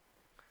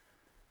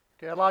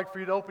Okay, I'd like for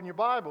you to open your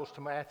Bibles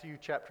to Matthew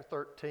chapter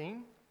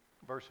 13,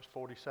 verses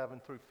 47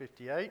 through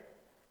 58.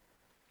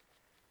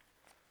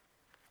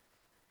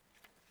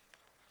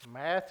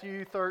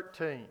 Matthew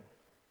 13.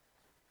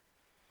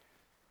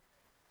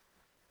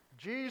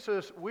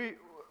 Jesus,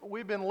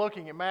 we've been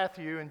looking at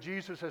Matthew, and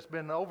Jesus has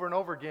been over and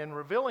over again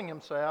revealing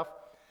himself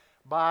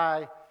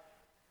by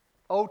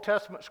Old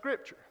Testament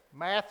Scripture.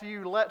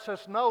 Matthew lets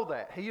us know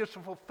that. He is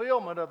the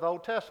fulfillment of the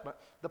Old Testament.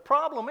 The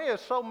problem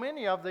is, so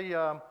many of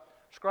the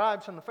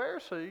scribes and the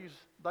Pharisees,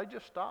 they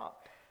just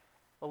stopped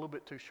a little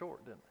bit too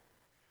short, didn't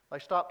they? They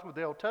stopped with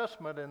the Old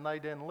Testament and they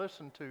didn't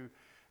listen to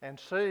and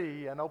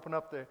see and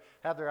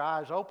have their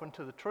eyes open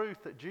to the truth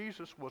that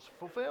Jesus was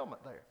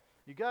fulfillment there.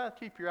 You got to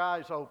keep your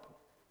eyes open,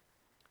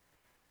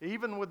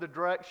 even with the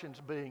directions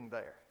being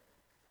there.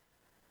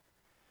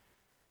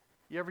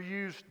 You ever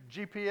used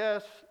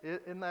GPS?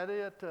 Isn't that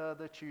it?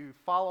 That you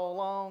follow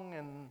along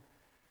and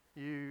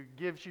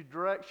gives you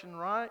direction,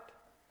 right?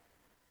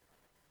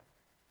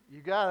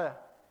 You got to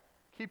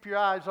keep your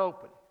eyes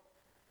open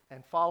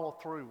and follow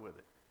through with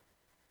it,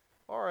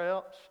 or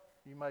else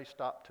you may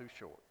stop too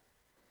short.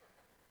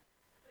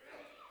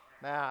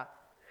 Now,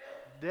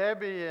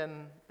 Debbie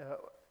and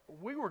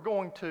we were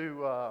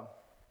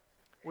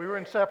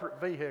in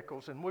separate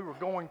vehicles, and we were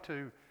going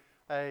to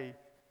a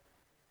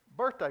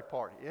birthday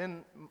party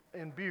in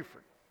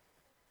Buford.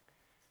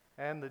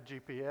 And the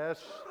GPS,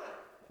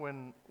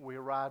 when we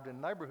arrived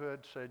in the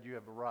neighborhood, said, "You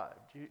have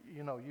arrived."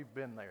 You know, you've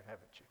been there,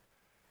 haven't you?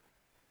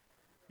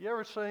 You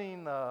ever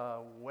seen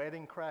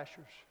wedding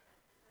crashers?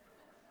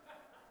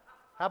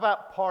 How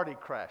about party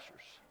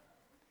crashers?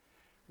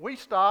 We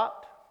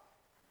stopped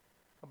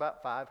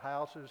about 5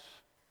 houses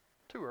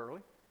too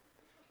early.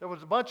 There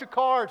was a bunch of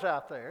cars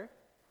out there,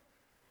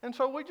 and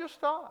so we just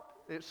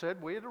stopped. It said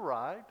we had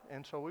arrived,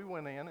 and so we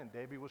went in, and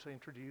Debbie was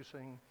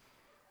introducing,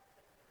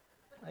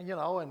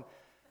 and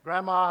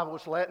Grandma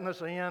was letting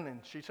us in,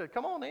 and she said,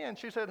 "Come on in."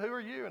 She said, "Who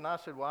are you?" And I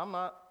said, "Well, I'm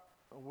not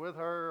with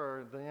her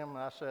or them." And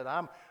I said,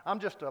 I'm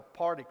just a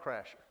party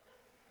crasher.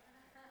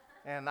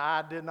 And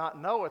I did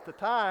not know at the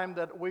time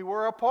that we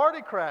were a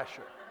party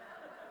crasher.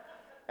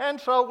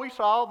 And so we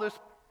saw this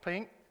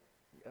pink,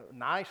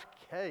 nice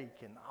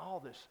cake and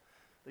all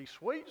these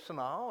sweets and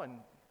all,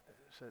 and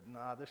said,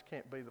 "Nah, this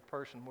can't be the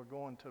person we're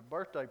going to a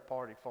birthday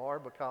party for,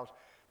 because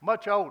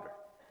much older."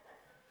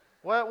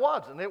 Well, it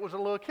wasn't. It was a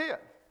little kid.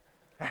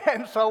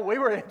 And so we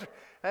were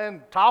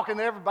talking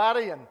to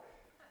everybody and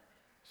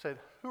said,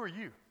 "Who are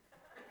you?"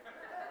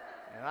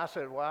 And I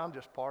said, "Well, I'm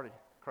just party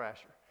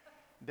crasher."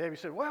 And Debbie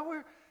said, "Well,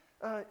 we're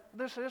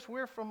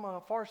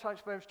from Far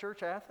Sights Baptist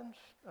Church, Athens.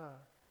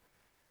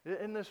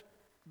 Isn't this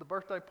the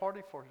birthday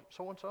party for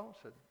so-and-so?" I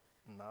said,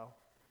 "No."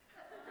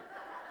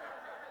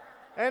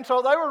 And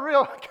so they were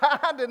real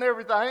kind and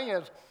everything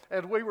as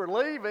we were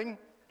leaving,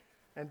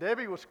 and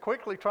Debbie was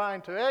quickly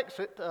trying to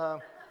exit.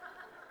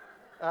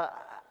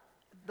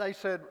 They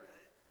said,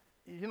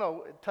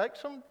 "Take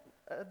some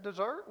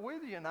dessert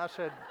with you." And I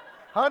said,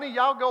 "Honey,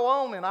 y'all go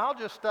on and I'll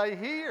just stay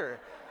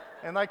here."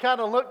 And they kind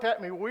of looked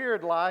at me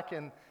weird like,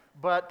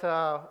 but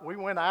we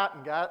went out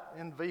and got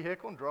in the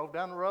vehicle and drove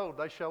down the road.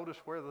 They showed us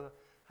where the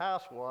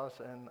house was,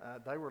 and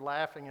they were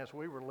laughing as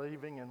we were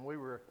leaving, and we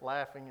were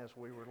laughing as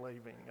we were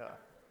leaving.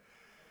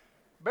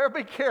 Better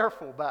be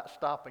careful about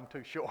stopping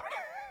too short.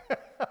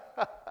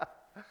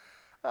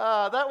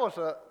 That was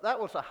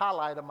a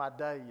highlight of my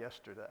day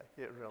yesterday.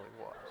 It really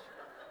was.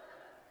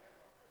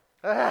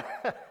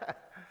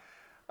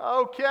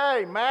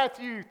 Okay,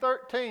 Matthew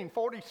 13,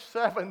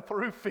 47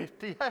 through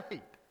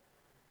 58.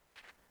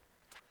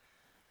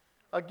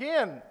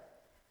 Again,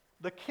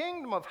 the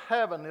kingdom of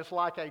heaven is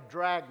like a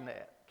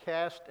dragnet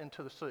cast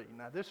into the sea.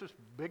 Now, this is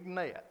a big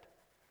net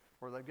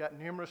where they've got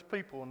numerous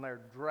people and they're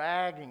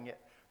dragging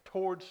it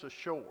towards the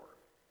shore.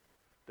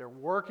 They're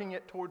working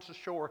it towards the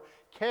shore,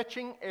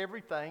 catching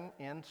everything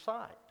in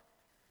sight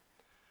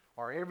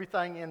or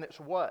everything in its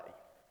way.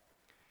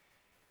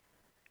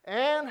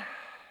 And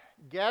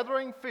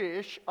gathering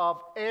fish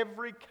of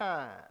every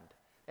kind.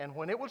 And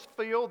when it was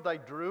filled, they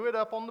drew it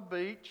up on the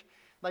beach.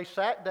 They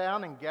sat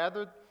down and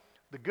gathered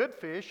the good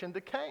fish into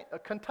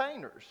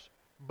containers,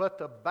 but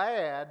the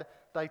bad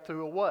they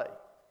threw away.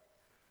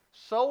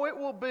 So it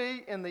will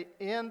be in the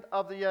end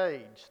of the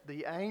age.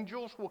 The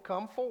angels will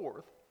come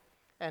forth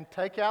and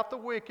take out the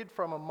wicked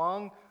from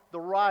among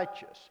the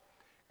righteous,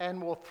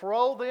 and will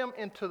throw them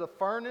into the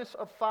furnace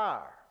of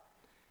fire.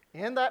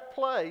 In that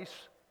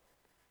place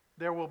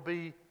there will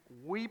be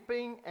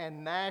weeping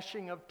and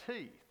gnashing of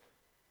teeth.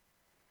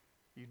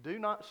 You do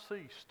not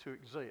cease to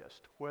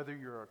exist, whether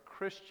you're a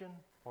Christian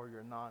or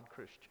you're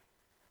non-Christian.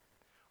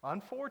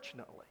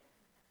 Unfortunately,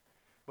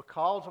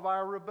 because of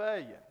our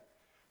rebellion,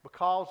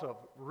 because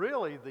of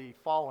really the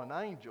fallen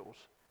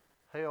angels,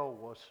 hell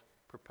was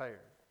prepared.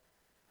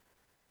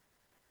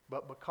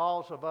 But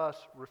because of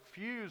us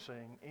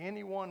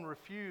anyone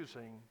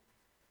refusing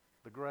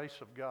the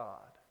grace of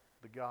God,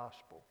 the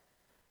gospel,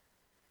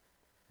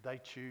 they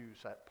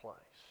choose that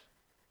place.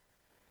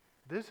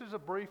 This is a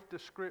brief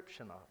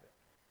description of it.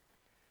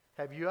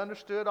 Have you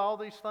understood all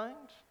these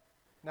things?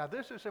 Now,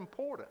 this is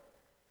important.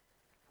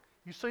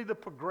 You see the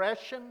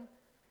progression?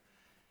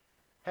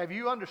 Have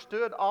you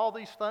understood all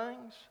these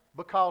things?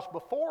 Because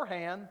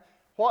beforehand,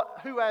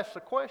 who asked the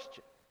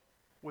question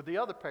with the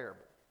other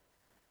parable?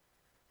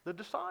 The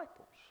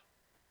disciples.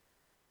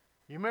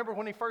 You remember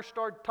when he first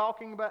started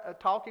talking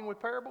with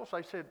parables?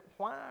 They said,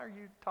 "Why are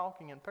you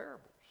talking in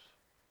parables?"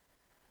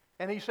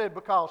 And he said,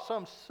 "Because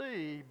some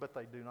see, but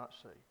they do not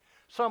see.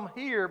 Some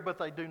hear, but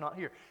they do not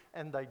hear.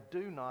 And they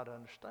do not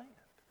understand."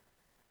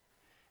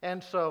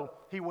 And so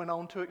he went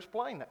on to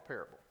explain that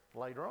parable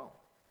later on.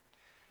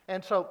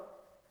 And so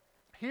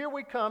here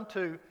we come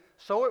to,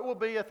 "So it will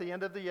be at the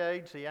end of the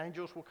age, the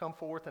angels will come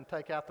forth and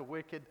take out the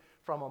wicked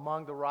from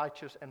among the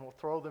righteous and will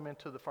throw them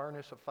into the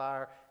furnace of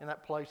fire. In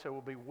that place there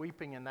will be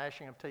weeping and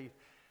gnashing of teeth.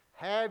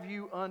 Have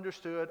you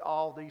understood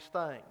all these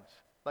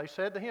things?" They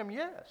said to him,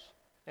 "Yes."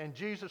 And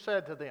Jesus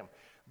said to them,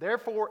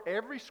 "Therefore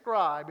every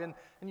scribe," and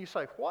you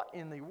say, "What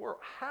in the world?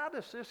 How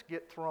does this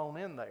get thrown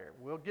in there?"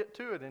 We'll get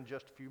to it in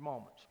just a few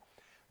moments.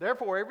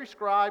 "Therefore every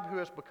scribe who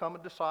has become a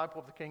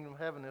disciple of the kingdom of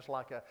heaven is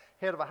like a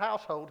head of a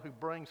household who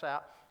brings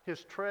out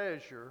his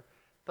treasure,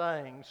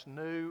 things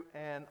new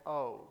and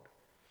old."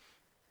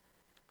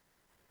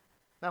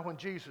 Now when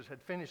Jesus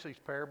had finished these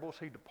parables,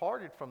 he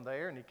departed from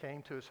there and he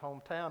came to his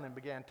hometown and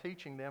began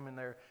teaching them in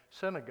their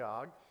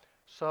synagogue,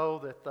 so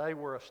that they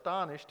were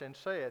astonished and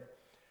said,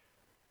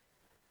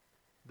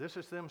 this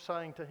is them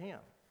saying to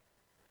him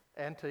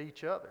and to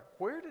each other,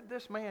 "Where did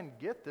this man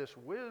get this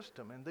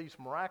wisdom and these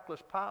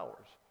miraculous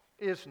powers?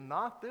 Is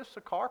not this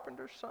a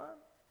carpenter's son?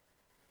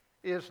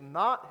 Is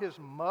not his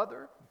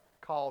mother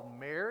called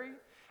Mary?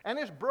 And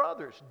his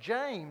brothers,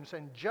 James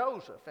and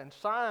Joseph and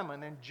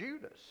Simon and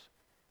Judas?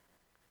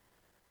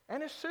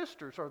 And his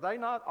sisters, are they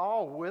not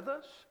all with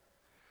us?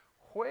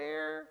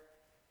 Where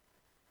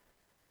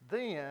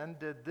then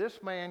did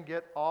this man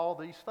get all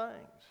these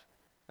things?"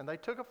 And they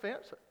took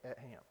offense at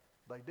him.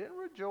 They didn't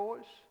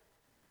rejoice.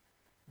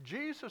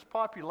 Jesus'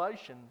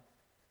 population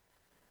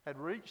had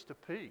reached a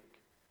peak.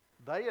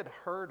 They had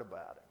heard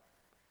about him.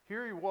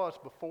 Here he was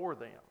before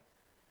them.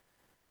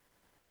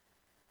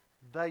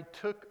 They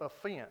took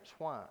offense.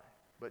 Why?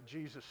 But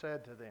Jesus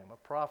said to them, "A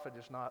prophet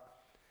is not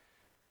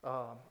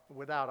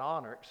without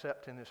honor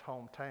except in his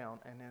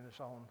hometown and in his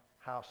own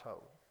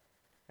household."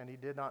 And he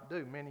did not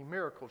do many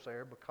miracles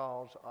there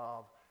because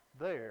of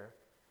their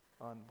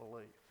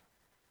unbelief.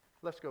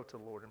 Let's go to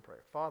the Lord in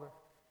prayer. Father,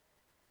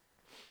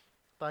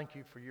 thank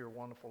you for your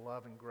wonderful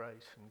love and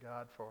grace, and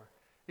God, for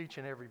each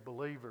and every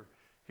believer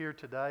here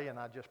today. And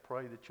I just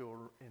pray that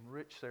you'll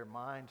enrich their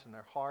minds and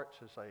their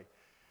hearts as they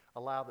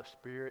allow the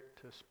Spirit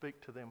to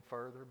speak to them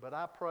further. But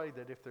I pray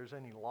that if there's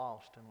any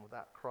lost and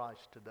without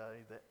Christ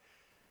today, that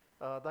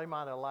they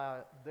might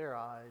allow their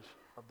eyes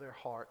of their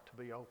heart to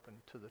be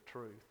open to the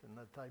truth, and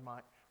that they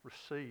might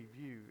receive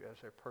you as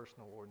their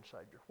personal Lord and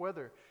Savior.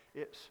 Whether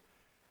it's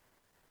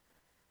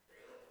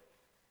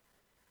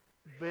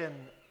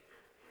been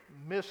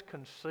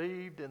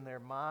misconceived in their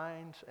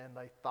minds and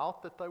they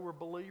thought that they were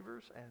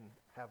believers and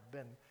have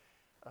been,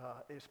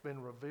 it's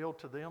been revealed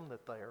to them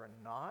that they are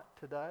not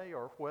today,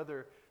 or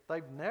whether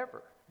they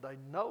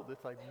know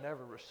that they've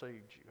never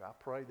received you, I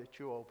pray that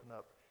you'll open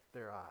up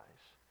their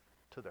eyes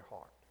to their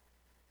heart,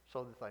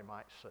 so that they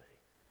might see,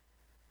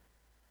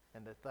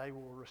 and that they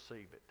will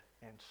receive it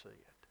and see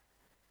it.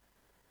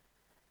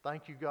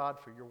 Thank you, God,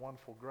 for your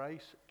wonderful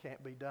grace. It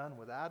can't be done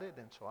without it,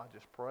 and so I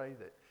just pray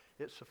that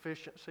its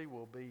sufficiency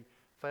will be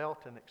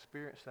felt and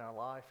experienced in our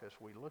life as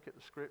we look at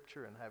the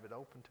Scripture and have it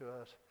open to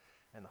us,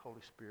 and the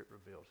Holy Spirit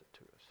reveals it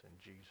to us. In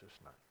Jesus'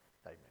 name,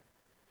 amen.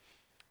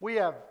 We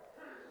have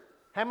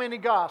how many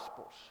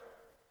Gospels?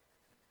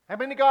 How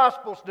many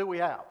Gospels do we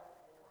have?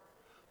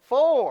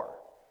 4.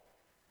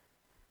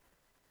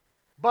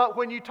 But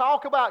when you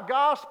talk about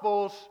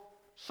Gospels,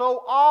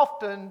 so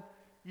often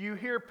you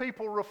hear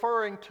people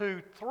referring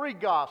to 3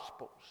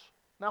 Gospels.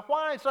 Now,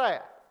 why is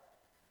that?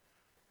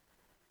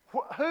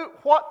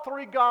 What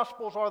 3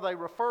 Gospels are they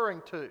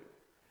referring to?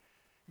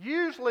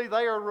 Usually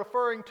they are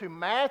referring to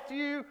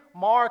Matthew,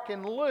 Mark,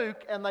 and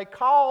Luke, and they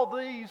call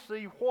these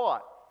the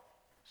what?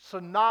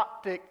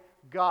 Synoptic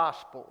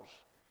Gospels.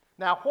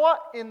 Now,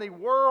 what in the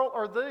world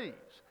are these?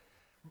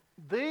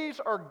 These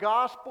are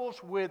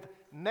Gospels with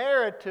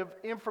narrative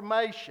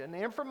information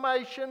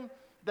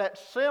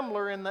that's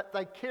similar in that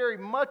they carry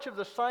much of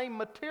the same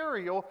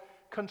material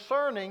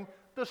concerning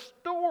the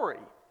story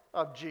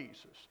of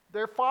Jesus.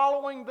 They're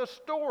following the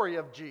story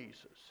of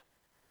Jesus.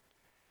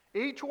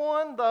 Each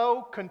one,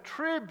 though,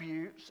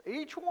 contributes,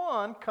 each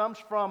one comes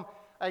from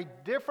a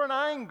different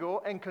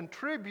angle and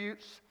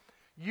contributes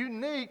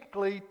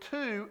uniquely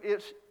to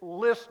its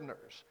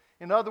listeners.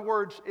 In other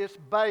words, its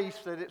base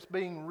that it's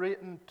being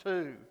written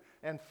to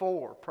and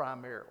for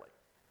primarily.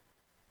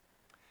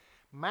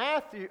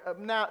 Matthew,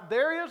 now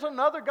there is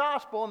another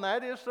gospel, and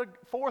that is the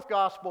 4th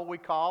gospel we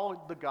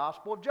call the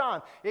Gospel of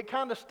John. It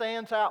kind of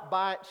stands out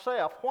by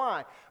itself.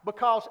 Why?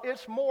 Because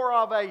it's more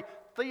of a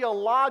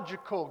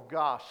theological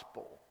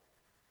gospel.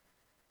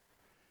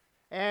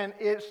 And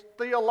its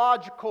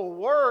theological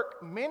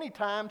work many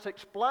times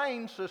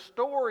explains the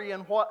story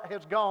and what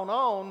has gone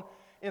on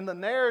in the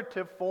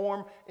narrative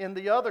form in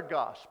the other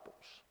Gospels.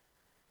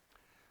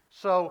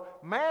 So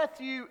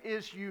Matthew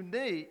is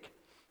unique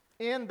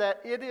in that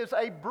it is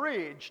a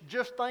bridge.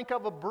 Just think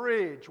of a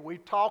bridge. We're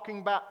talking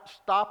about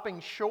stopping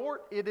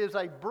short. It is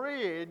a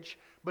bridge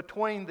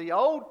between the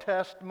Old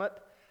Testament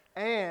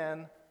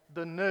and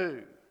the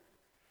New.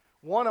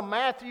 One of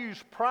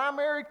Matthew's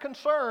primary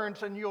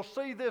concerns, and you'll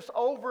see this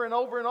over and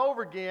over and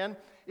over again,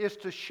 is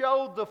to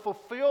show the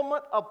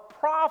fulfillment of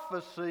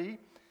prophecy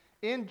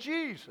in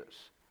Jesus.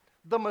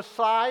 The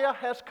Messiah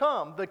has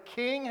come. The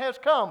King has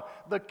come.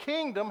 The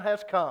kingdom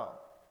has come.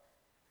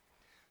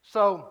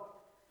 So,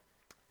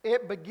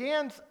 it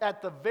begins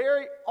at the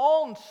very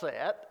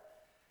onset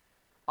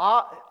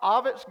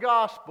of its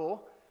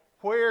gospel,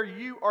 where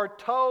you are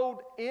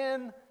told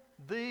in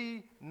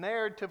the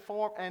narrative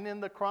form and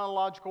in the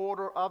chronological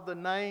order of the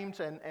names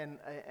and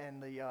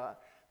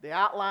the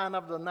outline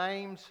of the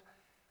names,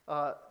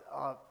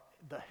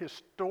 the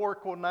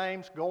historical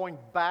names going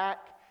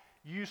back.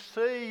 You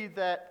see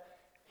that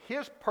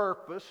his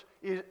purpose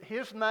is,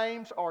 his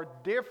names are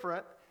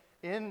different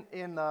in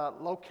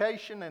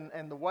location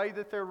and the way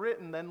that they're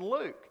written than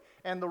Luke.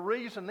 And the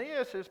reason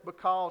is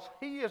because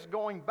he is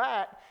going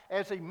back,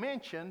 as he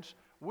mentions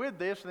with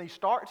this, and he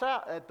starts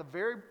out at the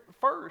very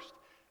first,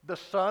 the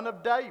son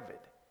of David.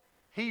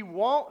 He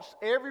wants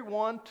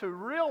everyone to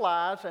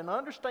realize and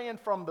understand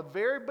from the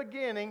very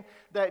beginning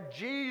that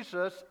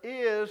Jesus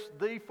is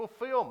the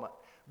fulfillment,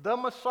 the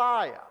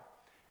Messiah.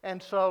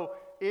 And so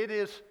it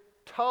is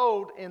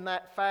told in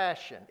that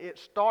fashion. It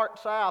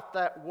starts out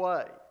that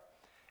way.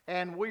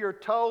 And we are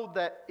told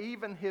that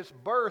even his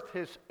birth,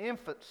 his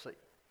infancy,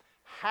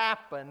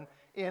 happened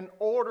in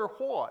order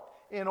what?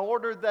 In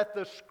order that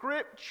the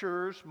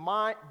Scriptures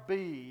might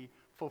be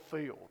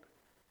fulfilled.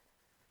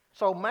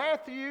 So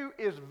Matthew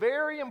is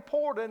very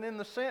important in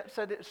the sense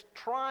that it's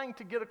trying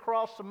to get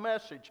across the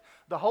message.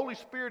 The Holy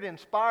Spirit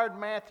inspired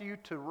Matthew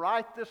to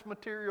write this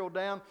material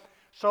down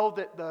so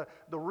that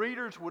the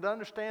readers would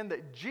understand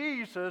that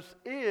Jesus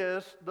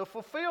is the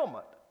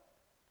fulfillment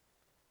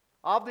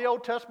of the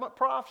Old Testament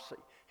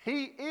prophecy.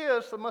 He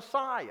is the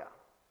Messiah.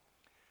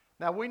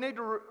 Now we need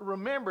to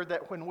remember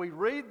that when we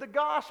read the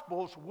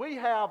Gospels, we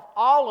have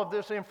all of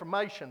this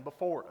information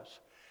before us.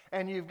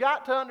 And you've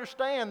got to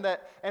understand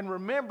that and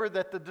remember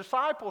that the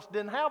disciples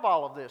didn't have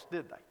all of this,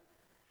 did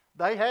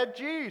they? They had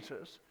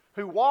Jesus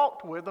who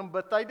walked with them,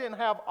 but they didn't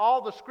have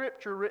all the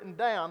Scripture written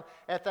down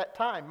at that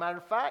time. Matter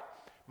of fact,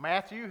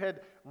 Matthew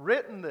had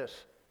written this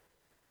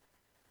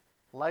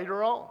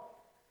later on.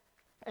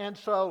 And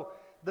so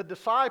the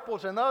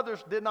disciples and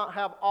others did not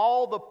have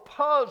all the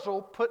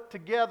puzzle put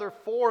together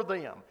for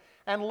them.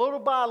 And little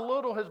by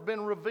little has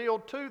been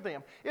revealed to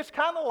them. It's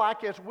kind of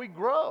like as we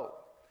grow.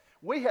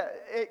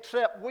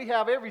 Except we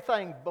have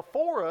everything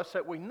before us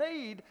that we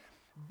need,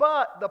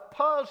 but the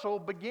puzzle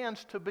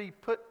begins to be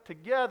put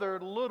together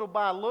little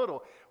by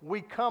little.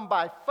 We come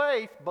by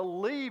faith,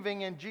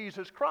 believing in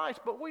Jesus Christ,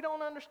 but we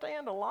don't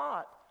understand a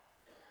lot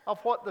of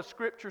what the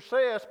Scripture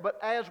says. But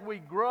as we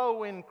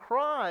grow in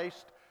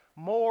Christ,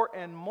 more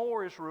and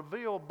more is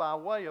revealed by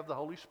way of the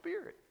Holy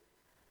Spirit.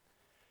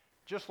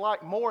 Just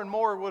like more and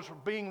more was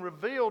being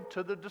revealed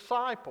to the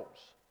disciples.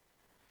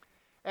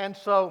 And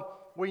so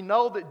we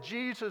know that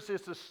Jesus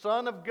is the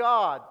Son of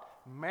God.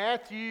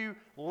 Matthew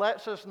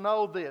lets us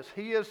know this.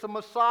 He is the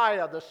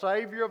Messiah, the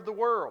Savior of the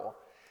world.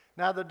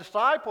 Now the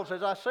disciples,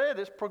 as I said,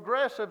 it's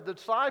progressive. The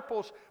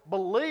disciples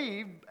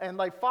believed and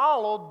they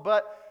followed,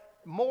 but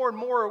more and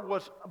more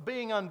was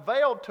being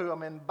unveiled to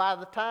them. And by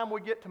the time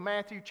we get to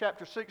Matthew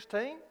chapter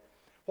 16,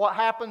 what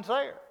happens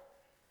there?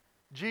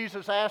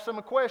 Jesus asked them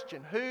a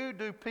question. Who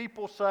do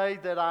people say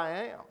that I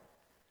am?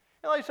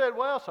 And they said,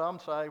 well, some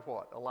say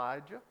what?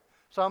 Elijah.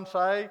 Some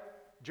say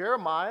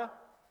Jeremiah.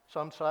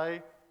 Some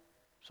say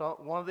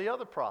one of the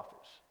other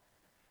prophets.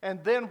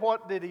 And then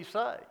what did he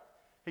say?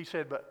 He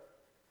said, but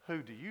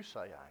who do you say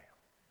I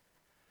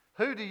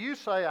am? Who do you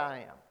say I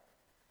am?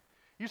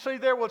 You see,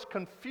 there was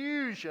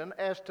confusion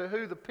as to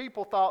who the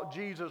people thought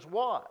Jesus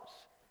was.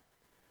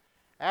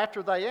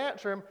 After they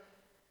answer him,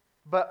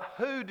 but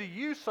who do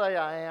you say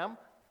I am?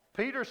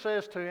 Peter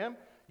says to him,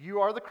 you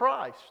are the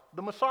Christ,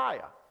 the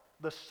Messiah,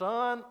 the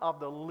Son of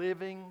the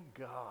living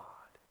God.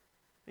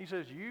 He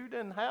says, you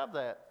didn't have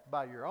that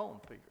by your own,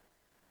 Peter.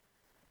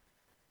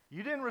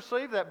 You didn't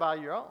receive that by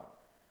your own.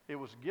 It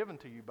was given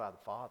to you by the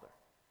Father.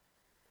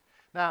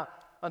 Now,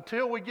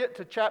 until we get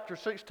to chapter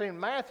 16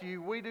 Matthew,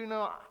 we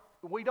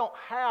don't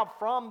have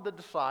from the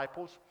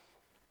disciples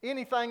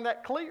anything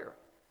that clear.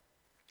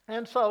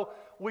 And so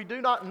we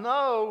do not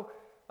know,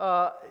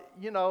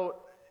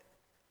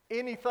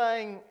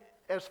 anything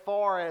as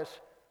far as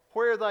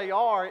where they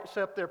are,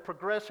 except they're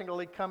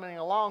progressively coming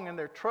along and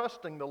they're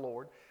trusting the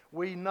Lord.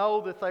 We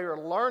know that they are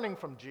learning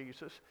from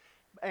Jesus,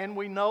 and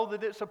we know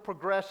that it's a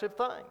progressive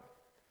thing.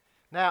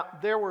 Now,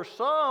 there were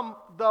some,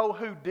 though,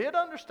 who did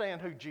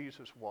understand who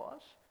Jesus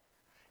was.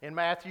 In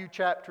Matthew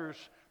chapters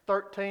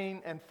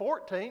 13 and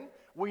 14,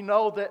 we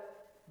know that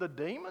the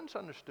demons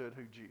understood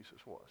who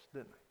Jesus was,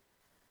 didn't they?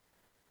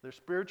 They're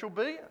spiritual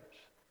beings.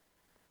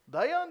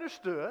 They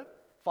understood.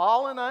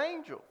 Fallen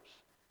angels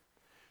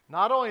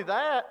Not only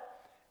that,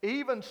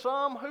 even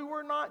some who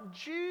were not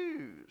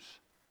Jews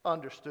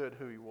understood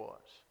who he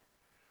was.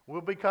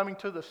 We'll be coming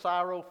to the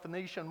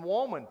Syrophoenician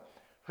woman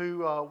who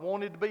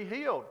wanted to be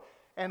healed.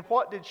 And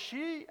what did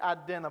she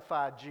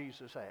identify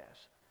Jesus as?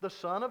 The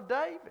Son of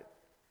David.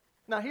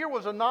 Now here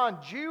was a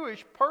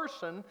non-Jewish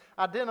person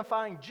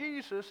identifying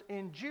Jesus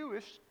in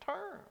Jewish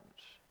terms.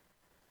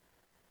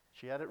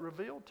 She had it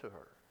revealed to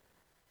her.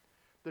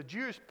 The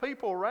Jewish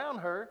people around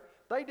her,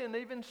 they didn't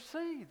even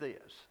see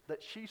this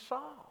that she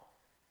saw.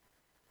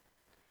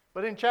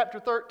 But in chapter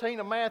 13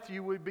 of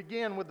Matthew, we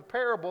begin with the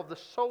parable of the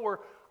sower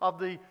of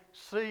the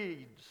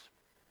seeds,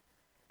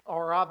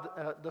 or of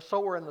the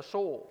sower and the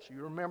soils.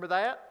 You remember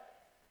that?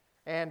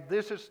 And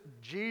this is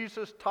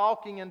Jesus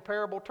talking in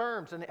parable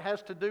terms, and it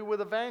has to do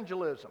with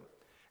evangelism.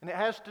 And it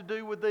has to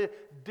do with the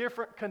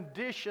different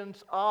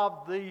conditions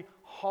of the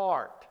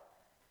heart.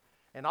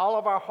 And all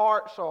of our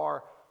hearts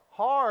are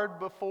hard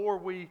before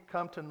we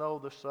come to know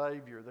the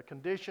Savior. The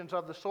conditions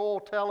of the soul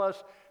tell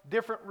us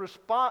different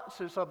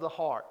responses of the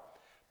heart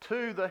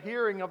to the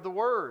hearing of the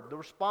Word. The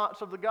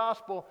response of the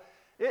gospel,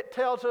 it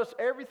tells us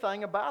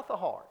everything about the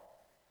heart,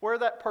 where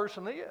that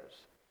person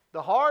is.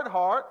 The hard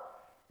heart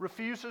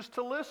refuses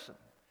to listen.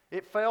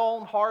 It fell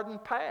on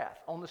hardened path,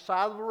 on the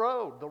side of the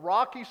road. The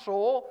rocky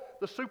soil,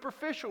 the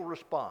superficial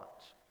response.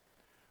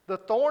 The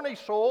thorny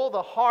soil,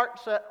 the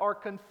hearts that are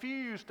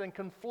confused and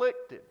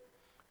conflicted.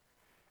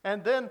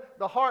 And then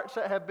the hearts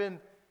that have been,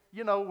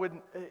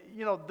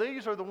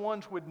 these are the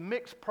ones with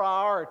mixed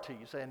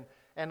priorities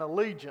and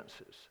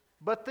allegiances.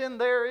 But then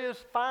there is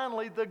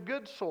finally the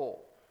good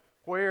soil,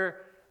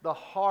 where the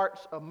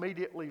hearts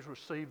immediately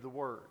receive the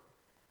Word.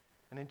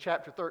 And in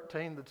chapter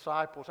 13, the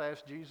disciples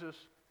asked Jesus,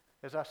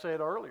 as I said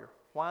earlier,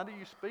 why do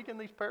you speak in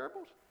these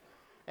parables?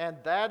 And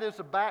that is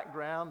a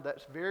background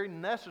that's very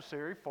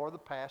necessary for the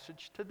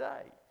passage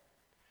today.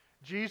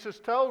 Jesus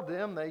told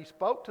them that he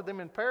spoke to them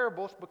in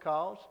parables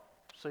because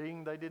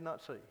seeing they did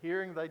not see,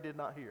 hearing they did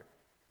not hear.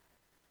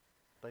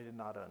 They did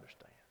not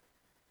understand.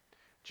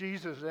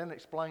 Jesus then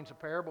explains the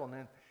parable and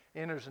then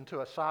enters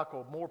into a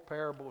cycle of more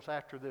parables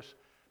after this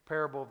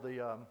parable of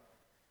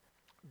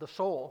the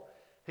soil.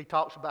 He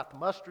talks about the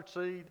mustard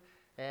seed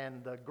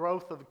and the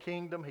growth of the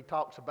kingdom. He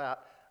talks about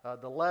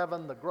the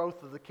leaven, the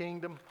growth of the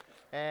kingdom.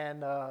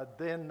 And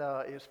then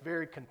it's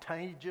very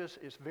contagious.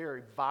 It's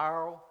very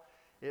viral.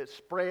 It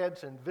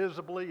spreads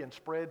invisibly and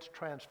spreads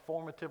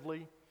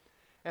transformatively.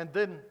 And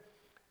then,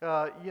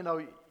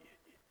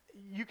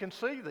 you can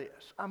see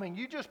this. I mean,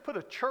 you just put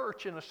a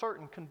church in a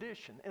certain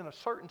condition, in a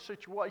certain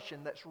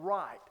situation that's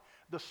right.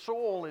 The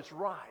soil is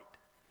right.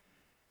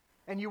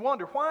 And you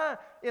wonder why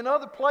in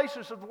other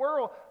places of the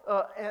world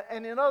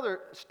and in other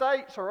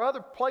states or other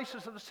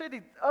places of the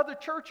city, other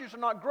churches are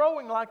not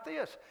growing like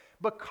this.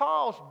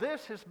 Because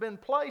this has been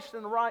placed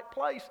in the right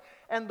place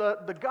and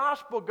the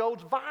gospel goes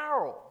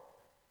viral.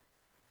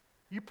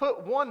 You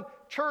put one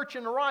church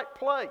in the right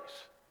place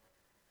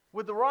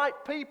with the right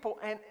people,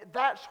 and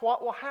that's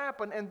what will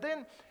happen. And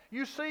then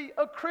you see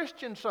a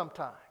Christian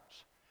sometimes.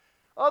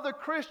 Other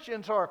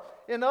Christians are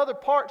in other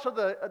parts of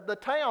the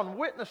town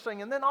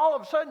witnessing, and then all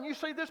of a sudden you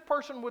see this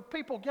person with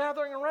people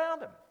gathering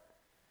around him.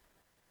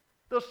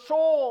 The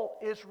soul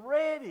is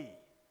ready.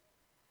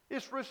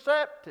 It's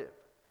receptive.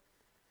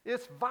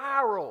 It's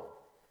viral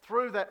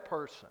through that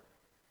person.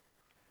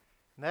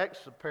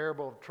 Next, the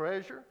parable of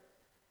treasure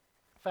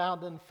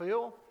found in the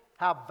field.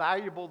 How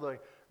valuable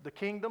the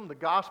kingdom, the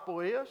gospel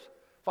is.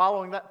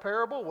 Following that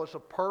parable was a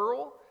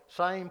pearl,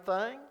 same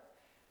thing.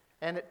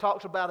 And it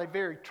talks about a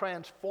very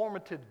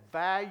transformative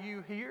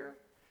value here.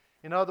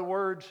 In other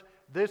words,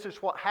 this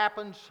is what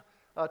happens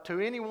to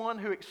anyone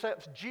who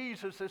accepts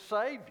Jesus as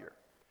Savior.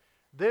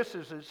 This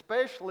is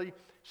especially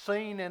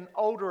seen in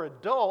older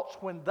adults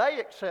when they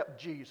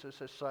accept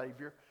Jesus as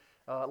Savior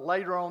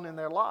later on in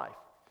their life.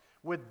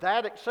 With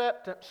that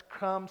acceptance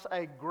comes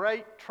a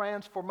great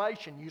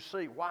transformation. You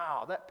see,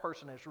 wow, that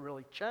person has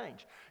really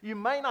changed. You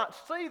may not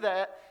see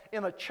that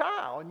in a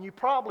child, and you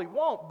probably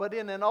won't, but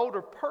in an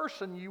older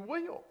person you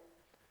will.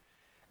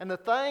 And the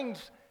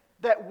things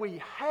that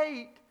we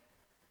hate,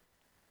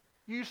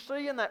 you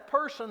see in that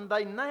person,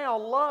 they now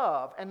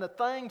love. And the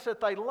things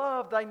that they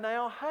love, they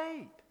now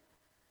hate.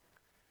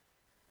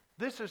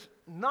 This is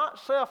not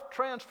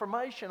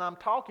self-transformation I'm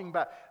talking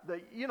about.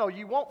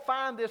 You won't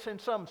find this in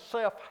some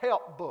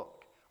self-help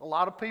book. A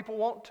lot of people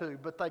want to,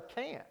 but they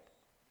can't.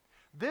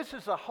 This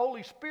is the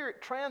Holy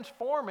Spirit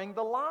transforming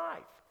the life.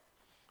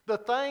 The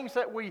things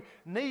that we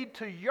need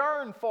to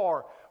yearn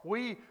for,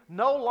 we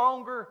no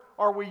longer,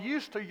 or we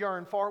used to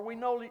yearn for, we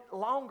no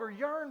longer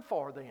yearn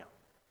for them.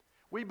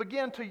 We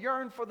begin to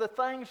yearn for the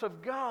things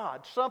of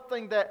God,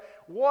 something that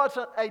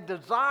wasn't a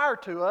desire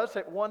to us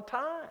at one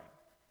time.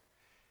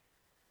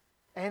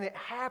 And it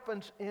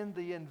happens in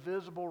the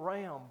invisible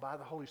realm by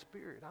the Holy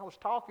Spirit. I was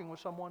talking with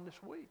someone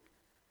this week.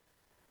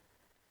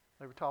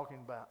 They were talking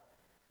about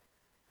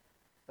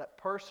that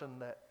person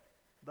that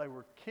they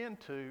were kin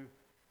to,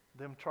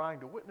 them trying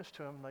to witness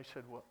to him. And they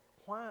said, well,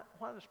 why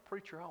does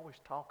preacher always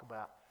talk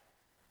about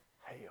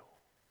hell?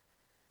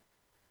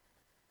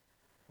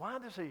 Why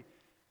does he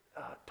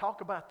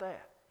talk about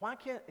that? Why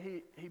can't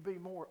he be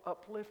more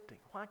uplifting?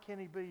 Why can't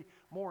he be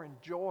more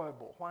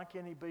enjoyable? Why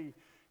can't he be,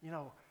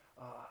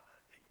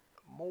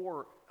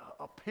 more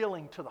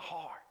appealing to the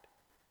heart?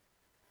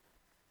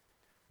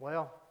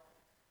 Well,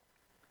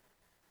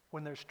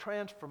 when there's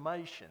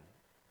transformation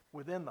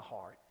within the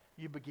heart,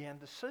 you begin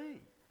to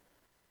see.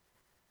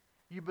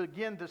 You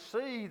begin to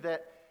see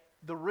that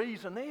the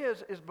reason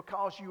is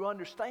because you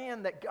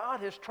understand that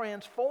God has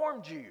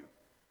transformed you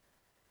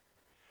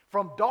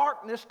from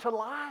darkness to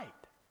light.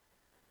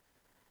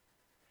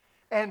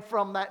 And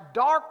from that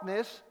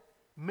darkness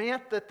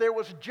meant that there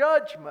was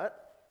judgment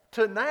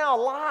to now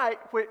light,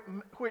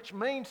 which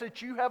means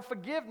that you have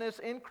forgiveness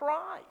in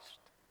Christ.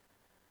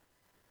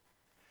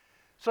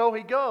 So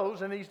he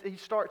goes and he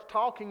starts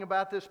talking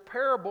about this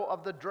parable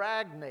of the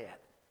dragnet.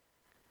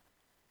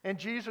 And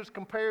Jesus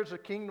compares the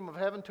kingdom of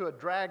heaven to a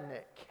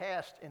dragnet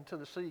cast into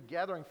the sea,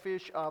 gathering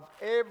fish of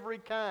every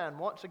kind.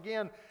 Once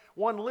again,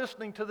 one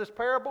listening to this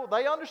parable,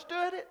 they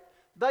understood it.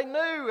 They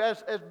knew,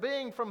 as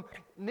being from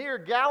near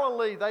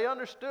Galilee, they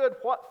understood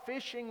what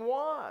fishing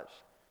was.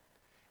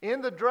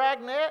 In the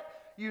dragnet,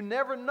 you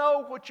never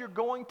know what you're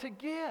going to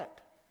get,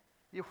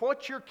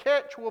 what your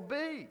catch will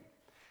be.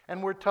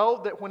 And we're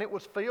told that when it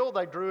was filled,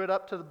 they drew it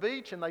up to the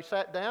beach and they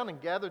sat down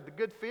and gathered the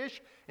good fish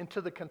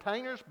into the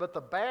containers, but the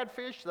bad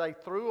fish they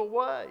threw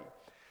away.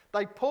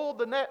 They pulled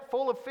the net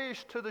full of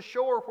fish to the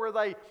shore where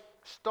they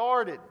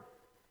started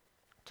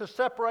to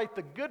separate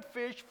the good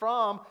fish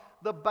from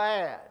the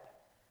bad.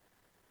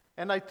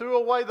 And they threw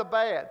away the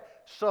bad.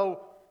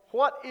 So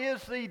what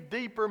is the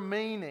deeper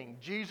meaning?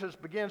 Jesus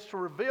begins to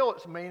reveal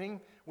its meaning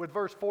with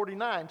verse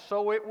 49.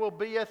 So it will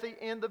be at the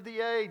end of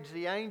the age,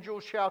 the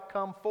angels shall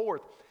come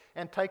forth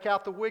and take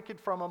out the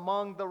wicked from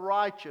among the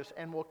righteous,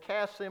 and will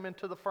cast them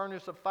into the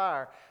furnace of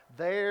fire.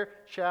 There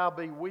shall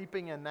be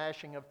weeping and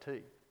gnashing of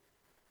teeth.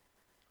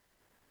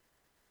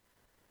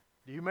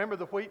 Do you remember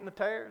the wheat and the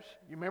tares?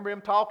 You remember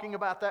him talking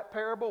about that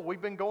parable?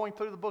 We've been going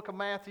through the book of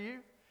Matthew,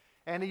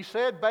 and he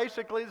said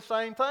basically the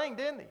same thing,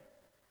 didn't he?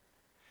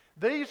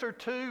 These are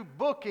two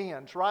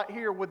bookends right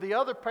here with the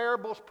other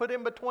parables put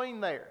in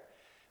between there.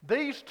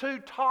 These two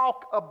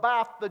talk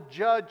about the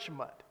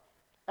judgment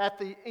at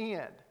the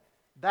end.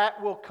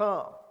 That will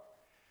come.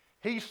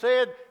 He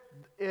said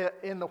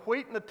in the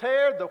wheat and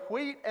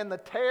the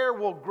tare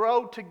will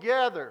grow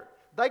together.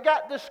 They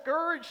got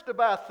discouraged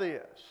about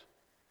this.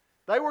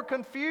 They were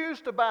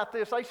confused about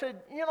this. They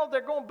said,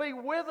 they're going to be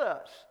with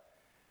us.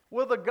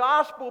 Will the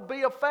gospel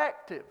be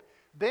effective?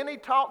 Then he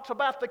talks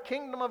about the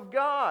kingdom of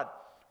God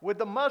with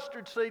the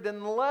mustard seed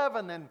and the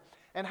leaven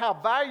and how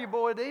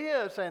valuable it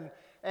is.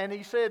 And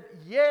he said,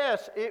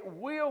 yes, it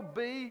will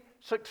be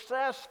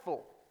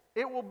successful.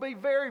 It will be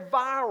very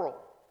viral.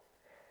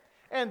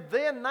 And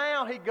then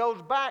now he goes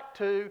back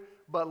to,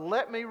 but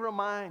let me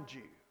remind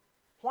you.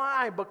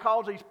 Why?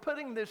 Because he's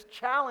putting this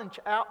challenge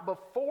out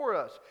before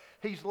us.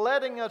 He's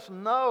letting us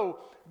know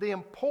the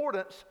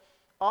importance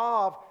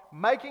of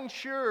making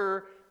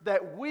sure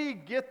that we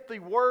get the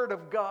Word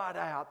of God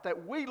out,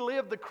 that we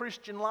live the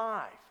Christian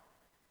life.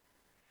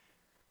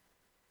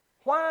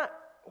 Why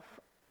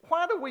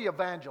do we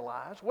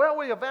evangelize? Well,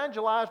 we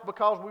evangelize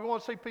because we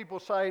want to see people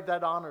saved.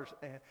 That honors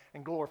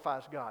and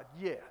glorifies God.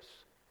 Yes.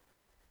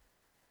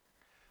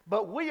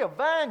 But we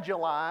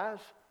evangelize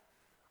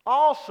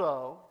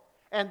also,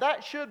 and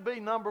that should be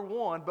number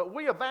one, but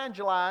we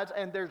evangelize,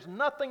 and there's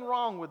nothing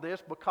wrong with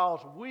this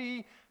because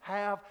we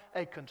have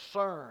a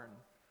concern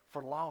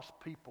for lost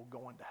people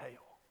going to hell.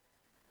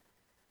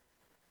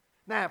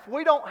 Now, if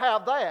we don't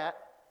have that,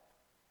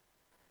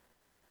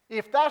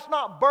 if that's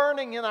not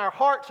burning in our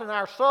hearts and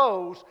our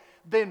souls,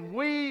 then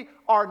we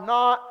are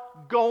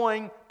not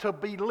going to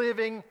be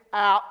living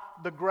out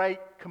the Great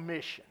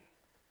Commission.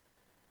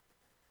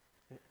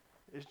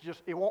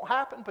 It won't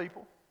happen,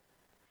 people.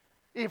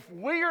 If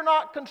we are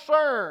not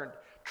concerned,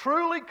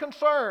 truly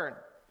concerned,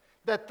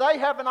 that they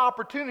have an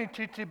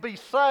opportunity to be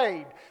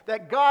saved,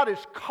 that God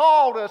has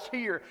called us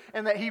here,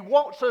 and that He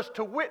wants us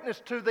to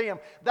witness to them,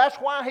 that's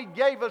why He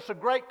gave us a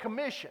Great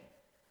Commission.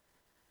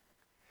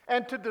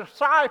 And to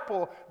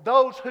disciple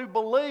those who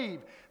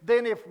believe.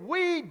 Then if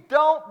we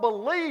don't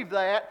believe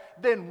that,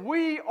 then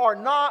we are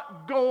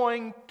not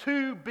going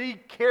to be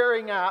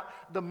carrying out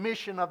the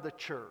mission of the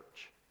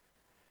church.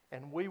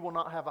 And we will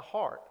not have a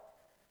heart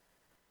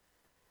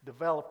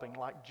developing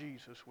like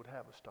Jesus would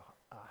have us to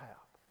have.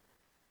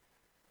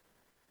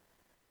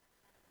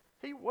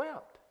 He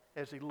wept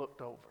as he looked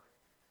over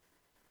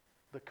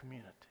the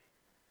community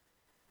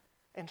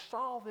and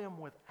saw them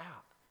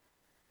without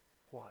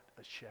what?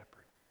 A shepherd.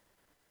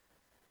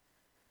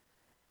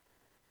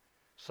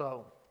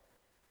 So,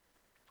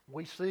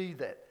 we see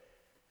that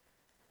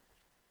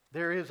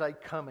there is a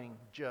coming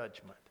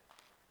judgment.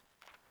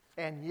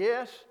 And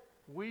yes,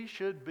 we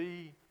should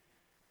be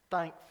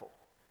thankful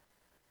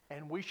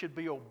and we should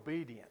be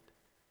obedient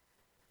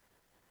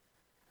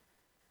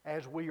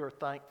as we are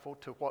thankful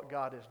to what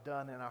God has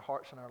done in our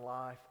hearts and our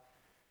life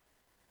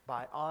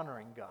by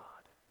honoring God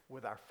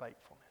with our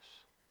faithfulness.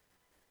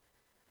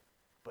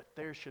 But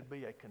there should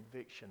be a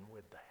conviction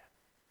with that.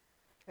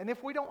 And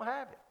if we don't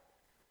have it,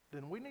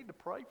 then we need to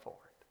pray for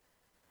it.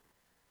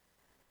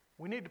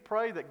 We need to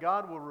pray that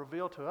God will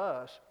reveal to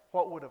us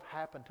what would have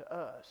happened to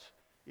us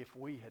if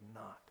we had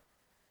not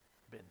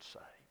been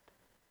saved.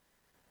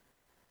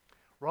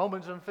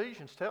 Romans and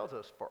Ephesians tells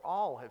us, for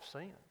all have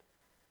sinned.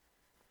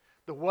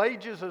 The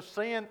wages of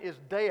sin is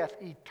death,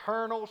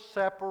 eternal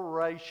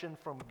separation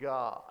from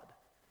God.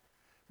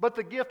 But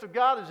the gift of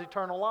God is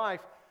eternal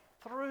life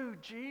through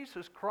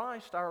Jesus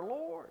Christ our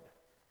Lord.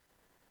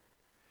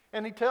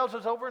 And he tells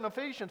us over in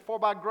Ephesians, for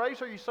by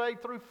grace are you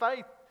saved through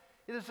faith.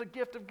 It is a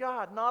gift of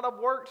God, not of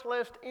works,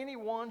 lest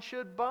anyone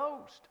should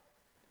boast.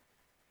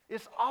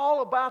 It's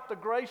all about the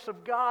grace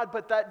of God,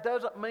 but that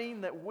doesn't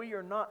mean that we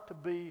are not to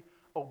be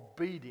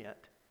obedient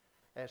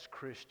as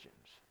Christians.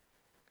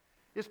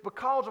 It's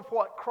because of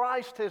what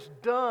Christ has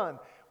done,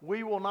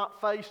 we will not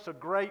face the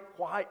great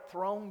white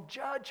throne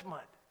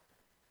judgment.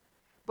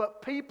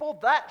 But people,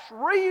 that's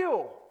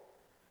real.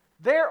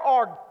 There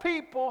are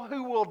people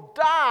who will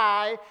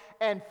die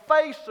and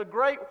face the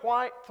great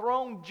white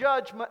throne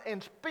judgment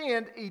and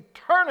spend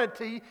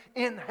eternity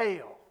in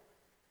hell.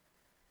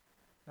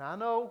 Now I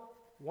know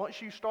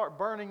once you start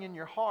burning in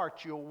your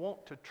heart, you'll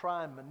want to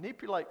try and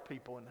manipulate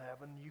people in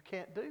heaven. You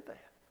can't do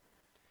that.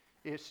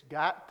 It's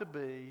got to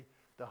be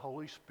the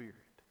Holy Spirit.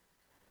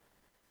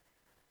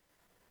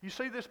 You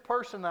see, this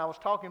person I was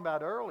talking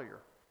about earlier,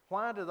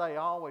 why do they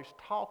always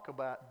talk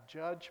about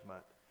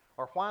judgment?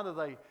 Or why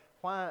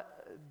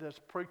does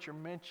preacher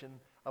mention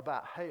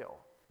about hell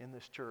in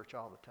this church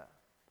all the time?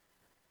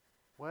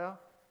 Well,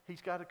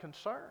 he's got a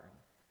concern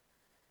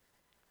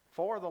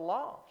for the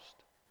lost.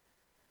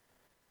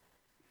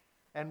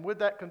 And with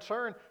that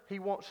concern, he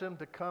wants them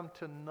to come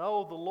to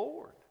know the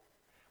Lord.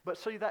 But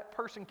see, that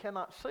person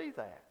cannot see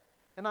that.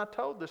 And I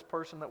told this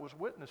person that was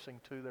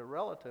witnessing to their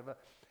relative,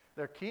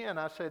 their kin,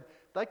 I said,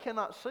 they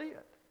cannot see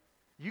it.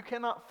 You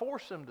cannot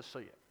force them to see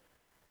it.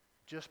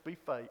 Just be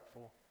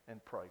faithful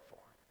and pray for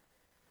them.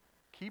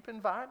 Keep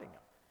inviting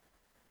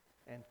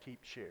them and keep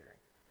sharing.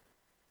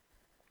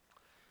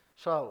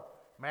 So,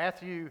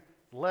 Matthew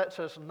lets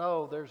us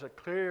know there's a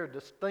clear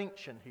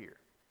distinction here.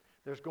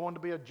 There's going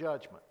to be a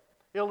judgment,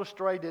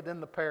 illustrated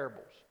in the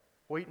parables,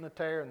 wheat and the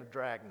tare and the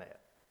dragnet.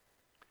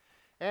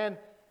 And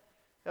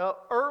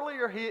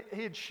earlier he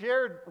had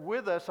shared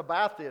with us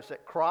about this,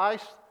 that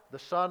Christ, the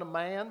Son of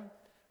Man,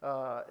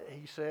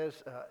 he says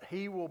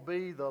he will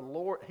be the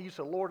Lord. He's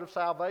the Lord of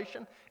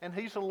salvation, and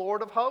he's the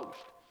Lord of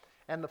hosts.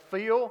 And the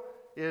field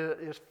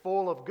is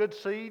full of good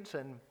seeds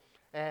and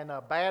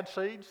bad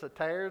seeds, the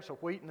tares, the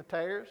wheat and the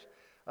tares.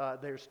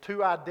 There's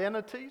two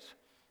identities,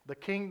 the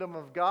kingdom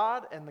of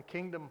God and the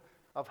kingdom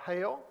of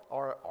hell,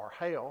 or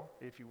hell,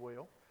 if you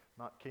will.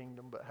 Not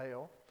kingdom, but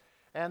hell.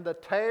 And the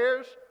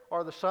tares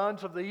are the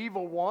sons of the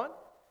evil one,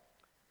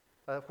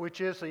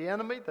 which is the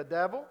enemy, the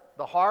devil.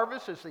 The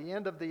harvest is the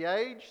end of the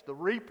age. The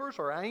reapers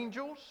are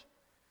angels.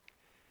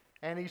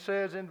 And he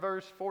says in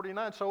verse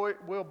 49, so it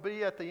will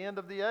be at the end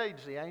of the age.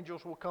 The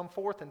angels will come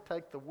forth and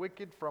take the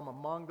wicked from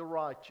among the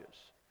righteous.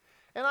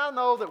 And I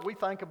know that we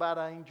think about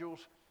angels,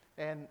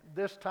 and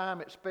this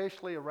time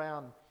especially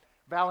around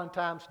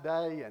Valentine's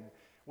Day, and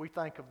we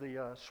think of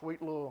the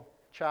sweet little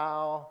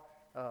child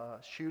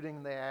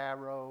shooting the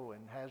arrow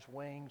and has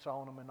wings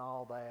on them and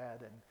all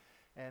that.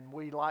 And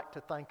we like to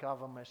think of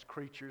them as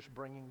creatures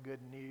bringing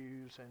good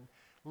news and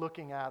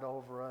looking out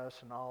over us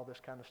and all this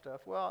kind of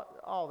stuff. Well,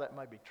 all that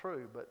may be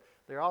true, but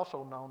they're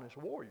also known as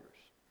warriors,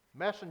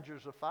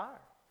 messengers of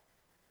fire.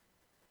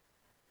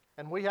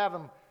 And we have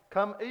them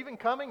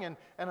coming and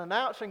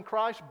announcing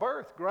Christ's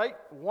birth, great,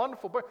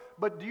 wonderful birth.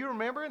 But do you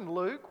remember in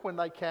Luke when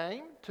they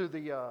came to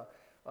the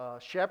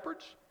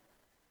shepherds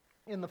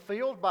in the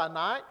field by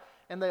night,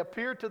 and they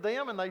appeared to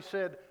them and they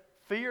said,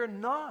 fear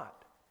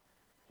not.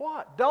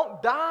 What?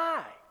 Don't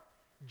die.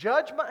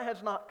 Judgment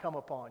has not come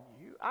upon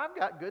you. I've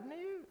got good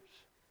news.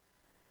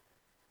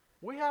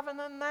 We have an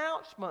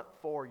announcement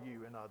for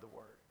you, in other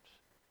words.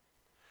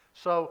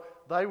 So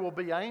they will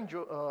be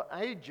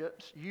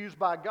agents used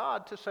by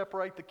God to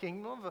separate the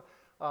kingdom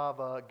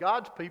of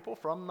God's people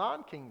from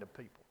non-kingdom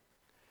people.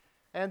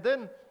 And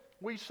then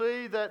we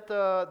see that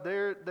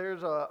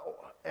there's a,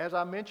 as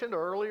I mentioned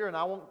earlier, and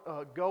I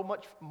won't go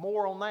much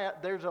more on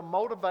that, there's a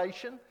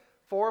motivation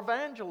for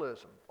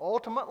evangelism.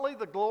 Ultimately,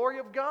 the glory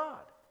of God.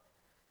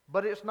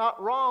 But it's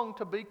not wrong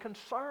to be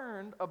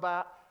concerned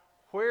about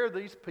where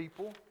these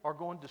people are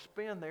going to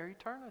spend their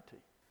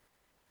eternity.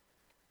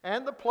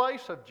 And the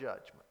place of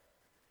judgment.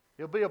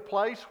 It'll be a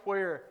place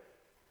where,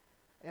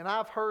 and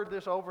I've heard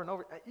this over and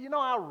over. You know,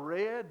 I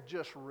read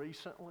just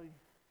recently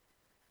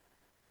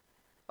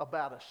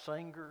about a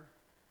singer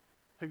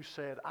who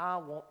said, I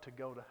want to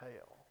go to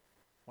hell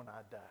when I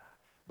die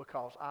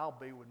because I'll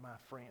be with my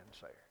friends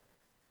there.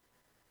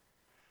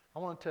 I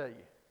want to tell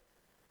you,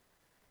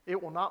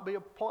 it will not be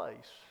a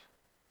place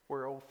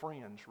where old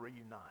friends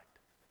reunite.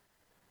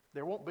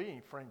 There won't be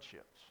any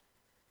friendships.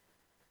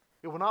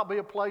 It will not be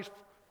a place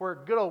where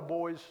good old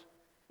boys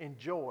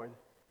enjoy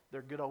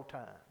their good old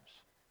times.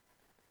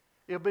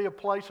 It'll be a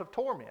place of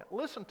torment.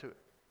 Listen to it.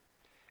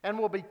 and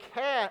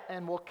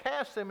will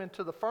cast them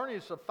into the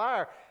furnace of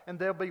fire, and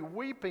there'll be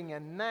weeping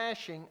and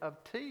gnashing of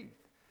teeth.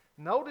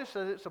 Notice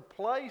that it's a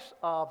place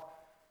of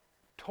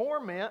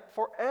torment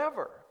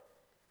forever.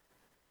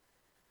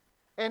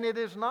 And it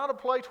is not a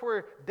place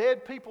where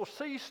dead people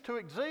cease to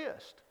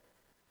exist.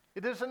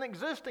 It is an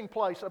existing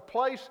place, a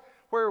place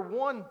where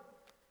one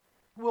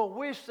will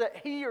wish that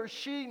he or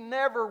she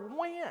never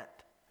went.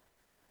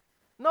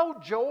 No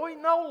joy,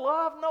 no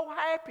love, no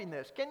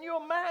happiness. Can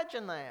you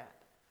imagine that?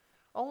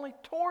 Only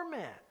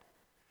torment.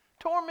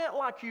 Torment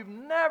like you've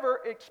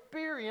never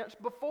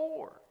experienced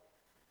before.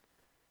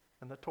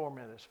 And the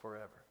torment is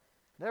forever.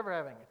 Never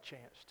having a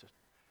chance to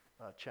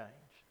change.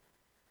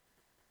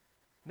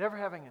 Never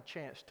having a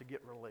chance to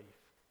get relief.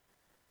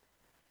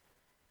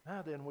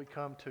 Now then we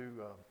come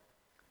to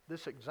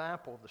this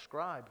example of the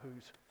scribe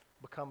who's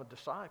become a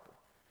disciple.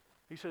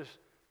 He says,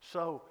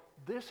 so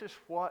this is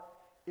what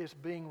is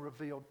being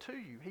revealed to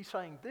you. He's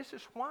saying, this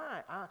is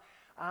why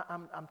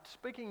I'm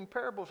speaking in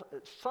parables.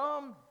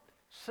 Some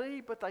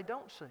see, but they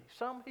don't see.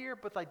 Some hear,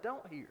 but they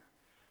don't hear.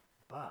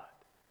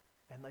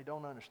 And they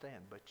don't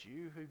understand. But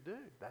you who do,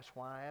 that's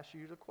why I asked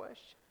you the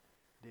question.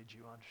 Did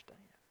you understand?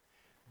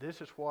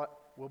 This is what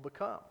will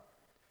become.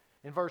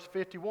 In verse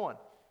 51,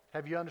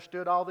 have you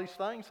understood all these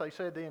things? They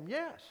said to him,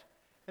 yes.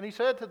 And he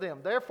said to them,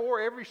 therefore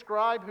every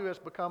scribe who has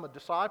become a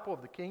disciple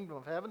of the kingdom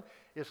of heaven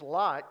is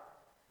like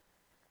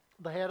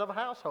the head of a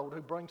household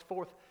who brings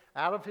forth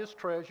out of his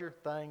treasure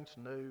things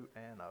new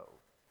and old.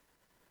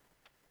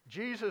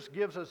 Jesus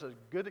gives us a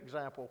good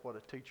example of what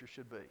a teacher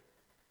should be.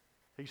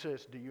 He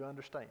says, do you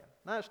understand?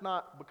 Now, it's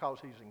not because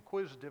he's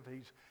inquisitive,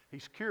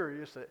 he's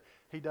curious that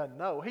he doesn't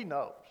know. He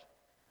knows.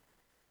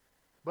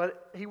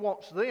 But he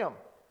wants them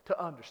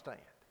to understand.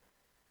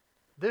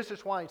 This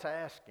is why he's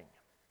asking.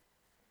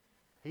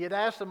 He had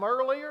asked them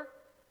earlier,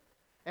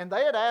 and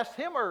they had asked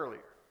him earlier.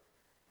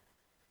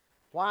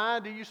 Why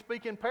do you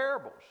speak in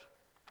parables?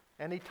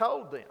 And he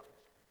told them.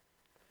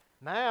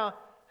 Now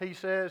he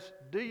says,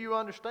 do you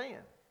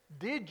understand?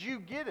 Did you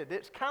get it?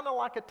 It's kind of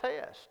like a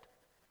test.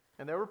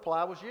 And their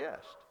reply was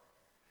yes.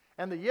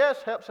 And the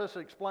yes helps us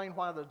explain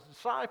why the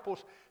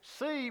disciples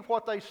see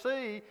what they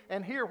see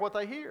and hear what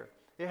they hear.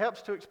 It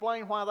helps to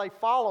explain why they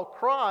follow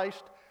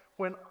Christ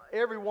when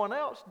everyone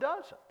else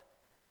doesn't.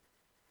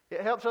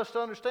 It helps us to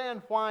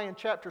understand why in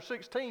chapter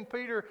 16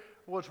 Peter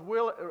was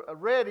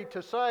ready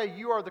to say,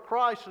 you are the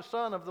Christ, the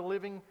Son of the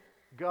living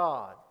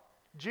God.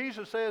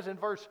 Jesus says in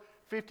verse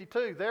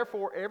 52,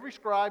 therefore every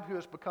scribe who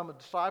has become a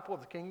disciple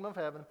of the kingdom of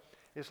heaven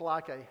is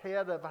like a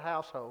head of a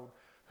household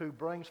who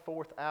brings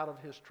forth out of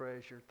his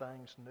treasure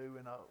things new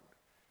and old.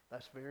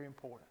 That's very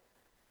important.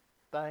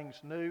 Things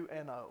new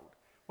and old.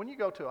 When you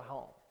go to a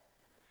home,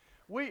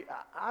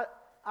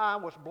 I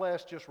was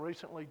blessed just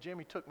recently.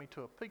 Jimmy took me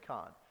to a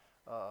pecan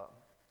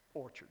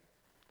orchard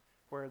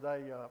where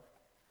they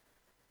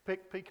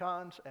picked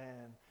pecans,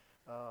 and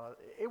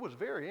it was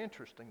very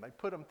interesting. They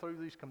put them through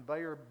these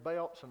conveyor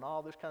belts and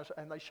all this kind of stuff,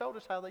 and they showed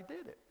us how they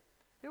did it.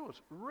 It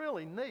was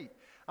really neat.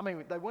 I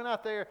mean, they went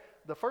out there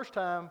the first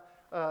time.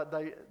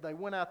 They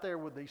went out there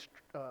with these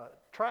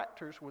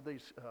tractors with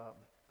these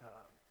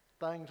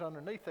things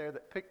underneath there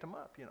that picked them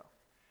up,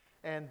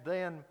 and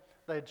then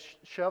they'd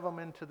shove them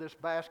into this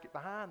basket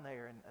behind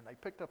there, and they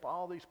picked up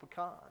all these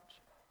pecans.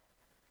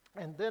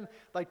 And then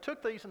they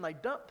took these and they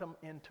dumped them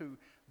into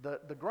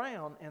the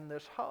ground in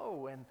this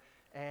hole,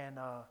 and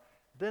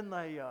then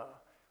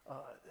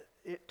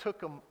it took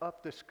them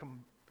up this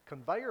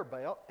conveyor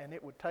belt, and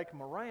it would take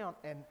them around,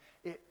 and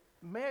it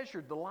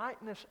measured the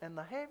lightness and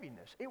the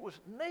heaviness. It was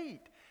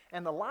neat.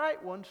 And the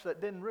light ones that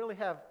didn't really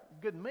have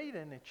good meat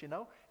in it,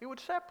 it would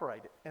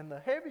separate it, and the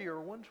heavier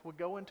ones would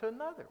go into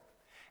another.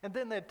 And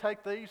then they'd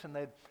take these and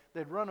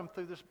they'd run them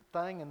through this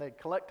thing, and they'd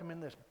collect them in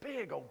this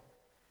big old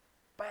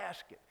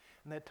basket,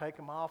 and they'd take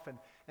them off and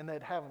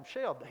they'd have them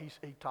shelved.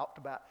 He talked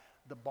about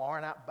the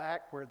barn out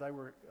back where they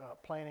were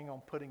planning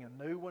on putting a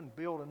new one,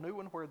 build a new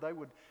one where they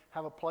would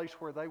have a place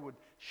where they would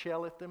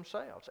shell it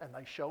themselves. And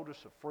they showed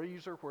us a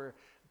freezer where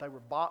they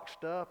were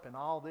boxed up and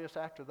all this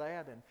after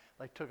that, and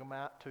they took them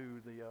out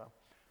to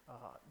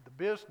the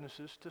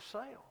businesses to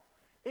sell.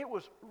 It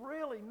was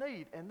really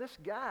neat, and this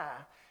guy,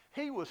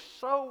 he was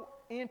so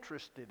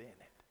interested in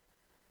it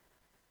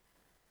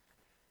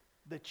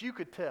that you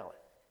could tell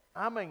it.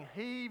 I mean,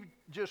 he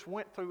just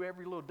went through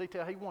every little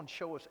detail. He wanted to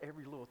show us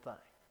every little thing.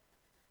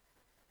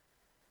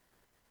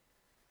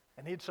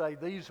 And he'd say,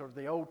 these are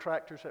the old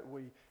tractors that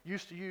we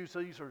used to use.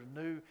 These are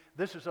new.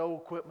 This is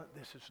old equipment.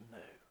 This is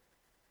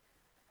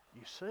new.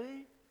 You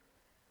see?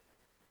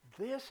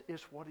 This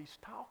is what he's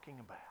talking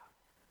about.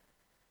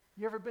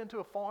 You ever been to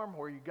a farm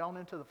where you've gone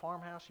into the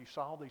farmhouse, you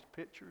saw these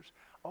pictures,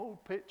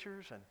 old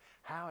pictures, and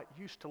how it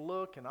used to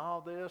look and all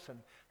this, and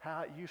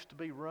how it used to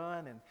be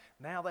run, and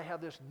now they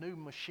have this new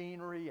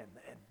machinery and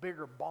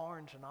bigger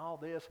barns and all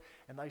this,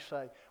 and they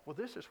say, well,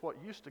 this is what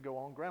used to go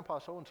on, Grandpa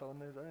so-and-so,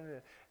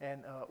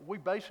 and we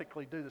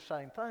basically do the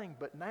same thing,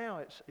 but now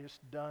it's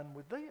done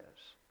with this.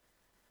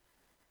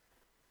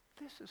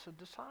 This is a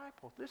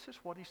disciple. This is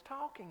what he's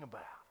talking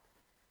about.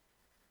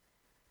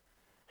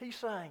 He's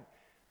saying,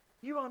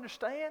 You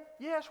understand?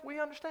 Yes, we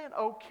understand.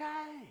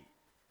 Okay.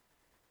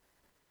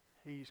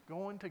 He's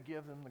going to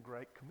give them the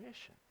Great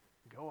Commission.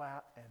 Go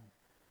out and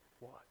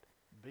what?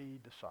 Be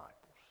disciples.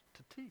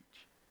 To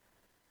teach.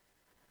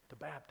 To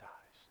baptize.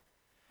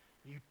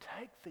 You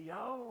take the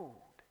old.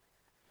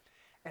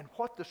 And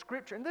what the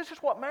Scripture, and this is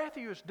what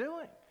Matthew is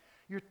doing.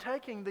 You're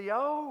taking the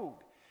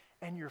old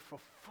and you're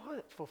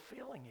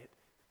fulfilling it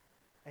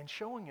and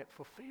showing it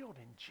fulfilled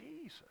in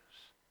Jesus.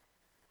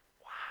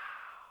 Wow.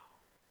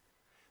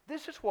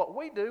 This is what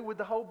we do with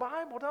the whole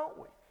Bible, don't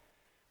we?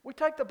 We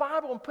take the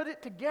Bible and put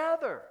it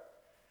together.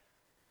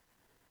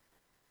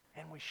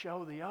 And we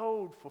show the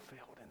old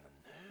fulfilled in the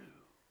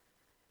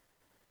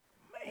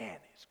new. Man,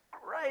 it's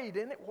great,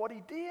 isn't it, what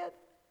he did?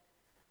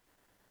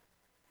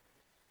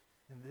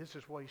 And this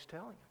is what he's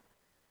telling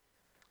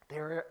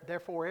them.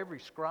 Therefore, every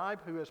scribe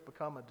who has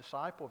become a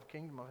disciple of the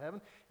kingdom of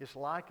heaven is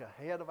like a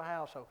head of a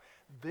household.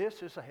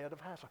 This is a head of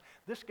a household.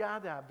 This guy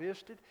that I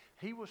visited,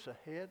 he was the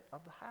head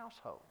of the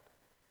household.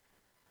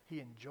 He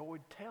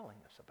enjoyed telling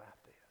us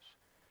about this.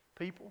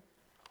 People,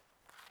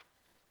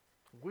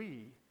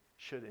 we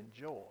should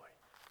enjoy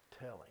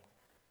telling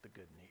the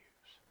good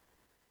news.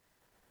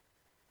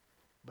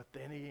 But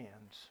then he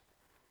ends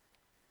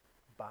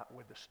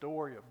with the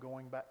story of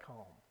going back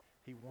home.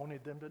 He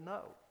wanted them to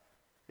know,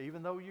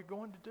 even though you're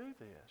going to do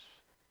this,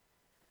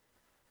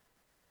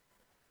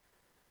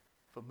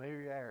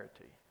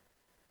 familiarity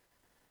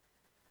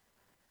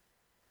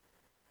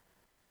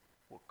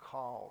will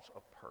cause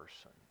a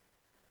person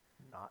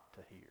not to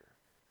hear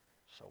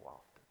so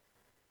often.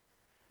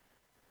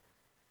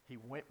 He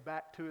went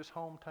back to his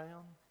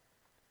hometown,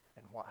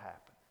 and what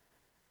happened?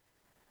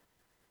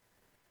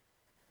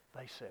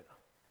 They said,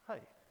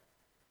 hey,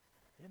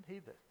 isn't he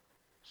the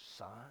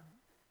son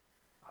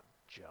of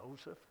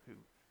Joseph, who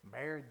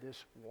married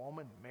this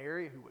woman,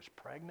 Mary, who was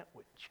pregnant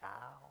with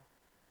child?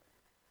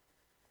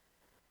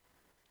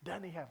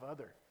 Doesn't he have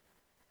other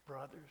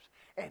brothers?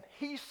 And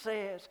he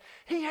says,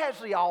 he has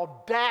the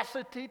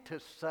audacity to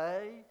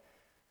say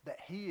that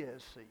he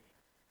is the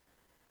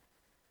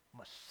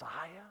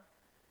Messiah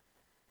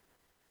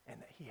and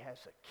that he has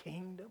a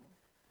kingdom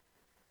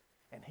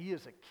and he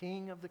is a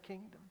king of the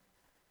kingdom.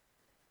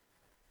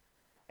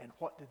 And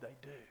what did they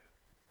do?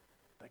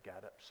 They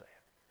got upset.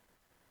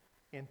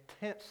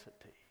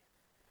 Intensity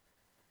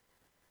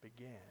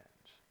begins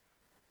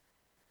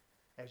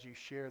as you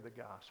share the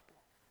gospel.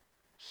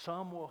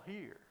 Some will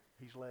hear,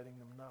 he's letting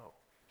them know.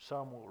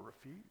 Some will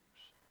refuse.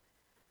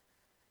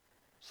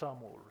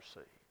 Some will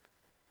receive.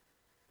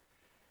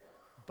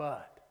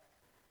 But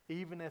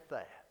even at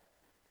that,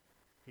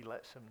 he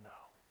lets them know.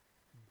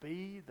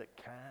 Be the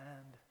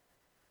kind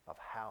of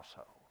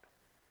household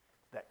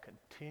that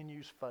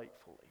continues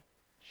faithfully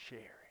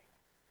sharing.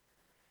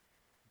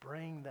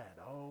 Bring that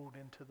old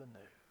into the new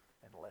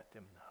and let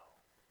them know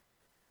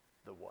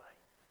the way.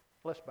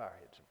 Let's bow our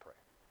heads and pray.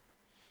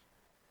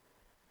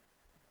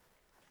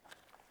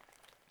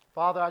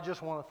 Father, I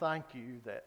just want to thank you that